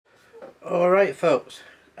Alright folks,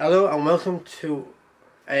 hello and welcome to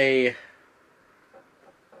a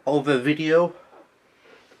over video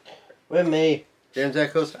with me, James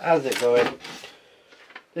Eccles. How's it going?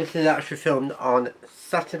 This is actually filmed on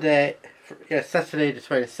Saturday the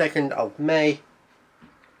 22nd of May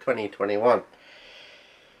 2021.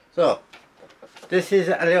 So, this is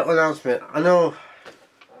a little announcement. I know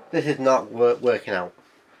this is not working out.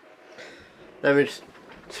 Let me just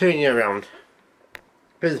turn you around.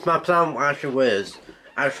 Because my plan actually was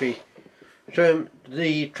showing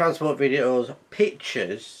the transport videos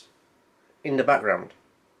pictures in the background,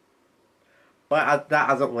 but that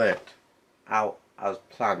hasn't worked out as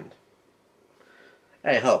planned.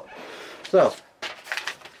 Hey ho. So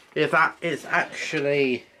if that is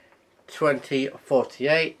actually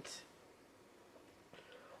 2048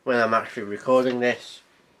 when I'm actually recording this,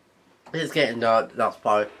 it's getting dark. That's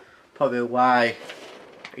probably why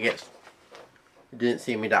you didn't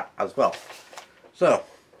see me that as well. So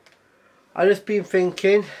I just been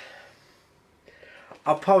thinking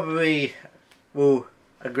I probably will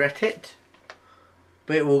regret it,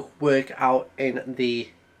 but it will work out in the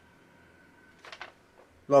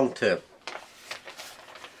long term.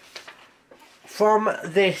 From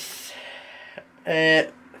this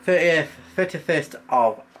 31st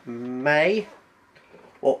of May,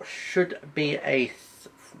 what should be a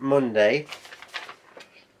Monday,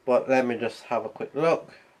 but let me just have a quick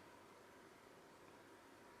look.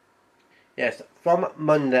 Yes, from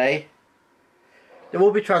Monday there will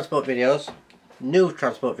be transport videos, new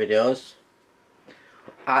transport videos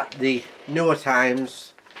at the newer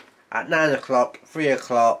times at 9 o'clock, 3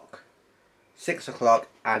 o'clock, 6 o'clock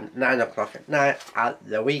and 9 o'clock at night at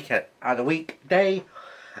the weekend, at the weekday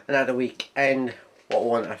and at the weekend. What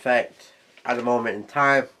won't affect at the moment in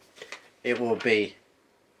time, it will be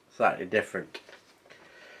slightly different.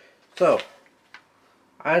 So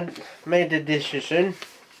I made a decision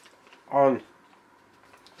on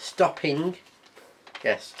stopping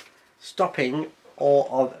all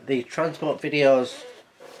of the transport videos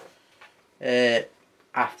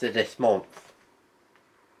after this month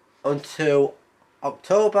until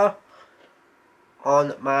October,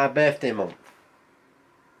 on my birthday month.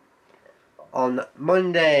 On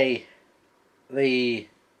Monday the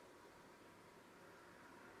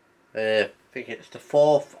I think it's the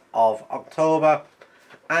 4th of October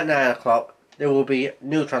at 9 o'clock there will be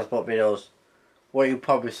new transport videos. What you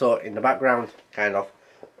probably saw in the background, kind of,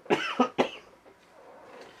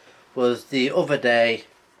 was the other day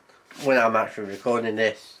when I'm actually recording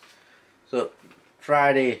this. So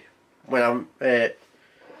Friday, when I'm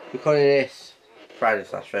recording this,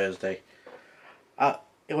 Friday/Thursday,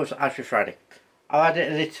 it was actually Friday, I had a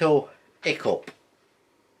little hiccup.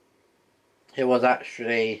 It was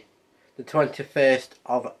actually the 21st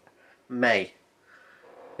of May.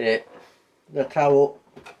 The towel,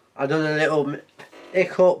 I done a little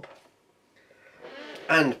hiccup,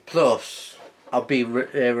 and plus I'll be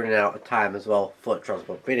running out of time as well for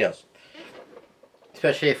transport videos,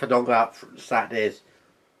 especially if I don't go out Saturdays,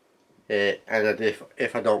 and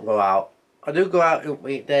if I don't go out, I do go out on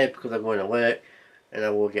weekday because I'm going to work and I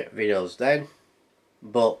will get videos then,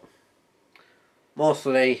 but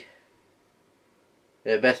mostly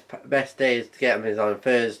the best days to get them is on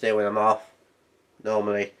Thursday when I'm off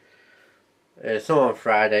normally. Some on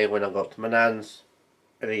Friday when I go up to my nan's,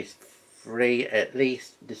 at least 3 at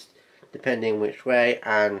least, just depending which way,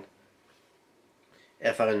 and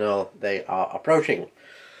if I know they are approaching,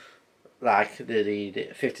 like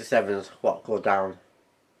the 57s what go down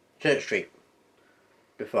Church Street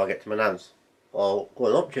before I get to my nan's, or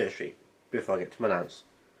going up Church Street before I get to my nan's,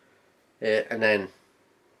 and then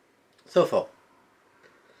so forth.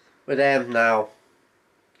 With them now,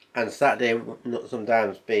 and Saturday will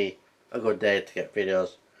sometimes be a good day to get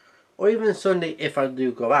videos, or even Sunday if I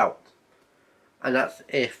do go out, and that's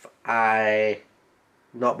if I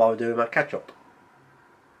not bother doing my catch up.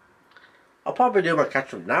 I'll probably do my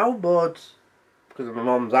catch up now, but because my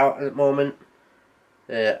mum's out at the moment,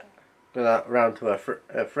 going out around to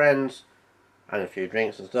her friends and a few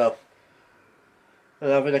drinks and stuff,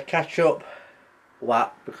 and having a catch up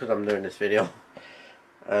because I'm doing this video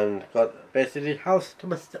and got basically house to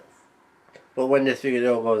myself. But when this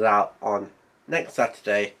video goes out on next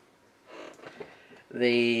Saturday,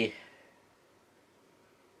 the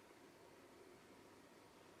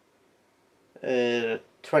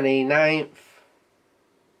 29th,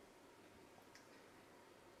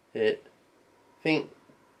 I think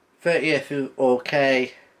 30th is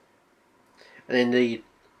okay, and then the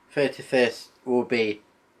 31st will be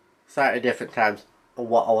slightly different times on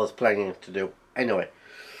what I was planning to do anyway.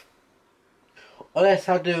 Unless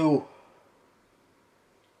I do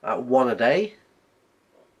at one a day.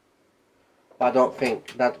 But I don't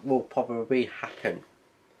think that will probably happen.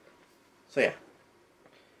 So yeah.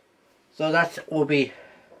 So that will be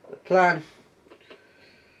the plan.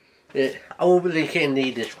 I will link it in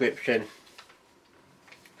the description.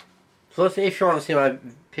 Plus, if you want to see my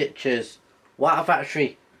pictures, what I've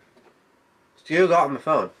actually still got on my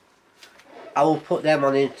phone, I will put them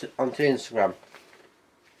on onto Instagram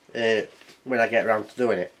when I get around to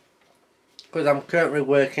doing it. Because I'm currently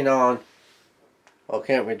working on, or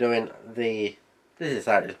currently doing this is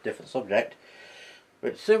slightly a different subject,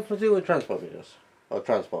 but it's something to do with transport videos, or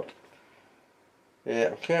transport.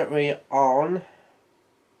 I'm currently on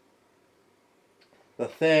the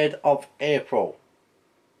 3rd of April,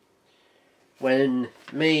 when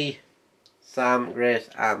me, Sam, Grace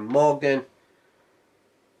and Morgan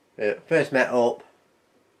first met up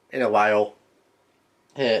in a while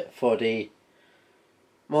for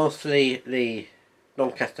mostly the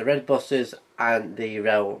Doncaster Red buses and the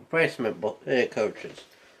rail replacement coaches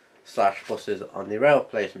 / buses on the rail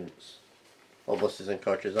placements, or buses and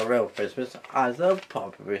coaches on rail placements, as I've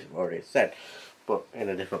probably already said, but in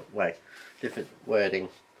a different way, different wording.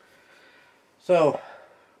 So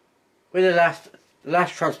with the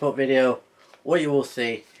last transport video, what you will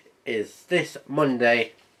see is this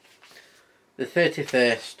Monday, the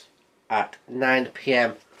 31st at 9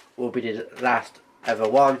 PM will be the last ever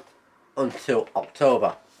one until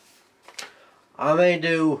October. I may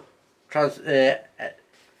do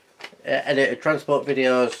edited transport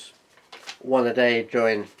videos one a day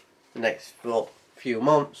during the next few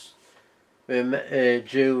months.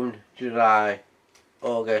 June, July,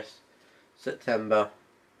 August, September,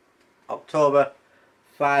 October,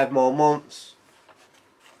 5 more months.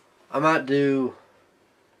 I might do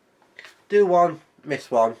one,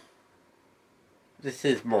 miss one. This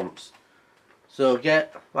is months. So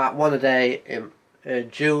get like one a day in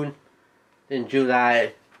June, in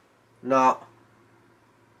July, not.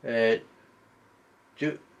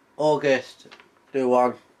 August, do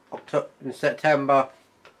one. In September,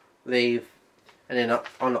 leave, and then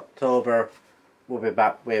on October, we'll be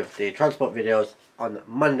back with the transport videos on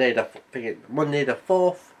Monday the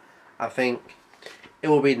 4th. I think it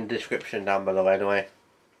will be in the description down below anyway,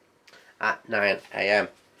 at 9 AM.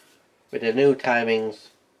 With the new timings,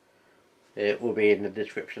 it will be in the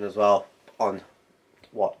description as well on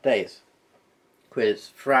what days. Because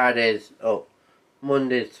Fridays,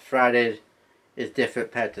 Mondays, Fridays is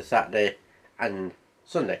different compared to Saturday and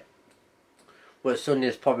Sunday. But Sunday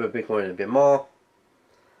is probably going a bit more.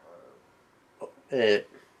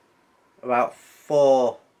 About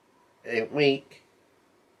 4 a week,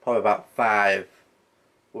 probably about 5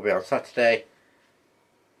 will be on Saturday,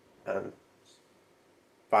 and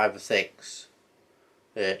 5 or 6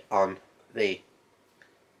 on the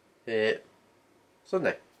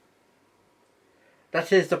Sunday.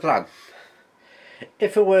 That is the plan.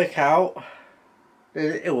 If it work out,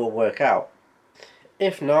 it will work out.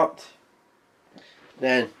 If not,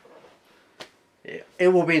 then it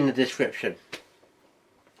will be in the description.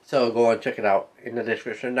 So go and check it out in the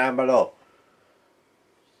description down below.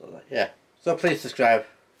 So yeah. So please subscribe.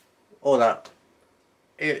 All that.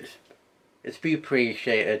 It's be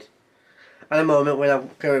appreciated. At the moment when I'm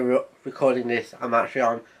currently recording this, I'm actually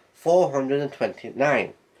on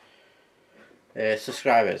 429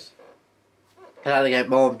 subscribers. I'd like to get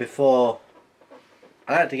more before.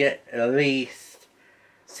 I'd like to get at least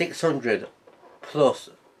 600 plus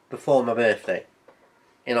before my birthday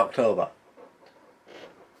in October.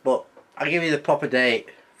 But I'll give you the proper date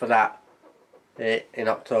for that in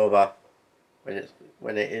October when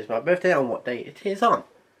it is my birthday and what date it is on.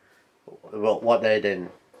 What day then?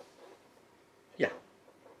 Yeah,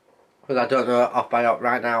 because I don't know off by out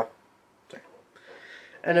right now. So.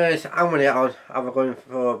 Anyways, I'm gonna get on. I'm going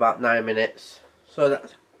for about 9 minutes, so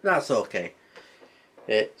that's okay.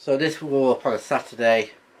 So this will go up on a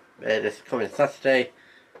Saturday. This coming Saturday.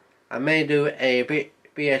 I may do a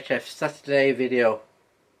BHF Saturday video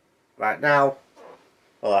right now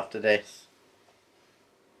or after this.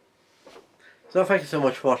 So thank you so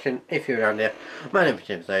much for watching. If you're around here, my name is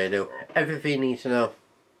James. How you do? Everything you need to know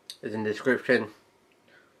is in the description.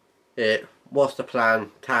 What's the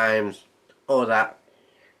plan, times, all that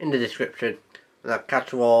in the description. And I'll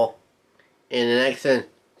catch you all in the next one.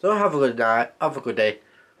 So have a good night, have a good day.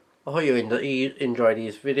 I hope you enjoy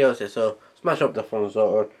these videos. So smash up the thumbs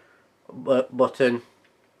up button,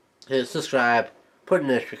 subscribe, put the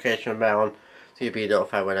notification bell on so you'll be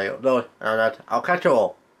notified when I upload. And I'll catch you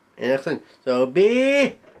all in the next one. So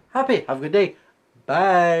be happy, have a good day,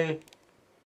 bye.